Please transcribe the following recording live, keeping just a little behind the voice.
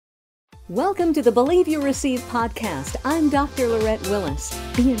Welcome to the Believe You Receive podcast. I'm Dr. Lorette Willis.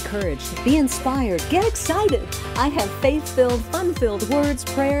 Be encouraged, be inspired, get excited. I have faith-filled, fun-filled words,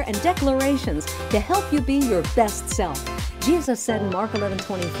 prayer, and declarations to help you be your best self. Jesus said in Mark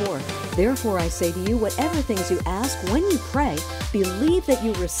 11:24, "Therefore I say to you, whatever things you ask when you pray, believe that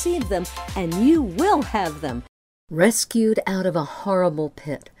you receive them, and you will have them." Rescued out of a horrible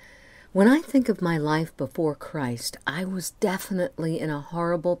pit. When I think of my life before Christ, I was definitely in a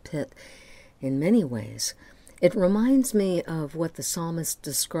horrible pit in many ways. It reminds me of what the psalmist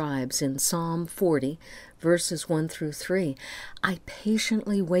describes in Psalm 40, verses 1 through 3. I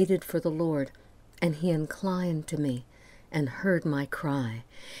patiently waited for the Lord, and he inclined to me and heard my cry.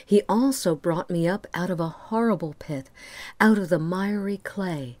 He also brought me up out of a horrible pit, out of the miry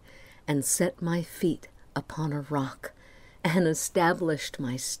clay, and set my feet upon a rock, and established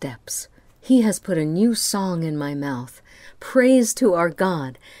my steps. He has put a new song in my mouth. Praise to our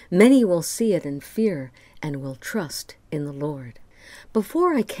God. Many will see it and fear, and will trust in the Lord.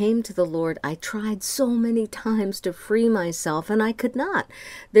 Before I came to the Lord, I tried so many times to free myself, and I could not.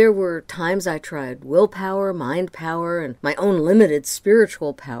 There were times I tried willpower, mind power, and my own limited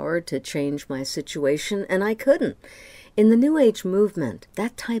spiritual power to change my situation, and I couldn't. In the New Age movement,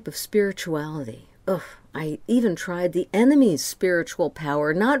 that type of spirituality, I even tried the enemy's spiritual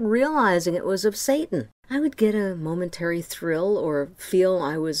power, not realizing it was of Satan. I would get a momentary thrill or feel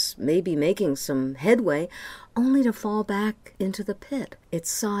I was maybe making some headway, only to fall back into the pit.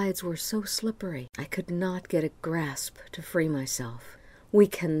 Its sides were so slippery, I could not get a grasp to free myself. We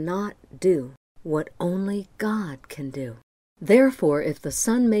cannot do what only God can do. Therefore, if the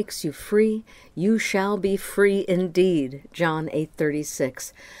Son makes you free, you shall be free indeed. John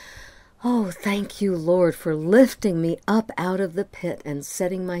 8:36. Oh, thank you, Lord, for lifting me up out of the pit and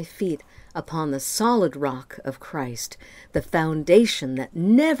setting my feet upon the solid rock of Christ, the foundation that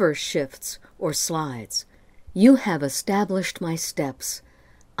never shifts or slides. You have established my steps.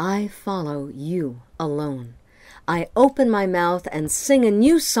 I follow you alone. I open my mouth and sing a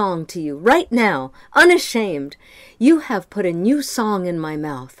new song to you right now, unashamed. You have put a new song in my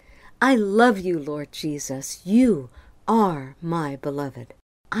mouth. I love you, Lord Jesus. You are my beloved.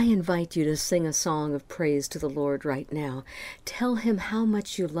 I invite you to sing a song of praise to the Lord right now. Tell him how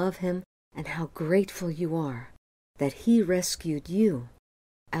much you love him and how grateful you are that he rescued you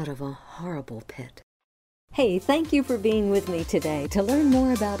out of a horrible pit. Hey, thank you for being with me today. To learn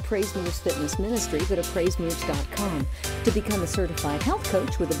more about Praise Moves Fitness Ministry, go to praisemoves.com. To become a certified health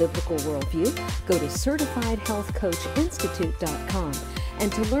coach with a biblical worldview, go to certifiedhealthcoachinstitute.com.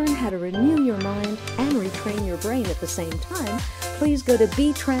 And to learn how to renew your mind and retrain your brain at the same time, please go to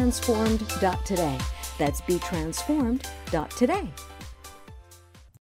betransformed.today. That's betransformed.today.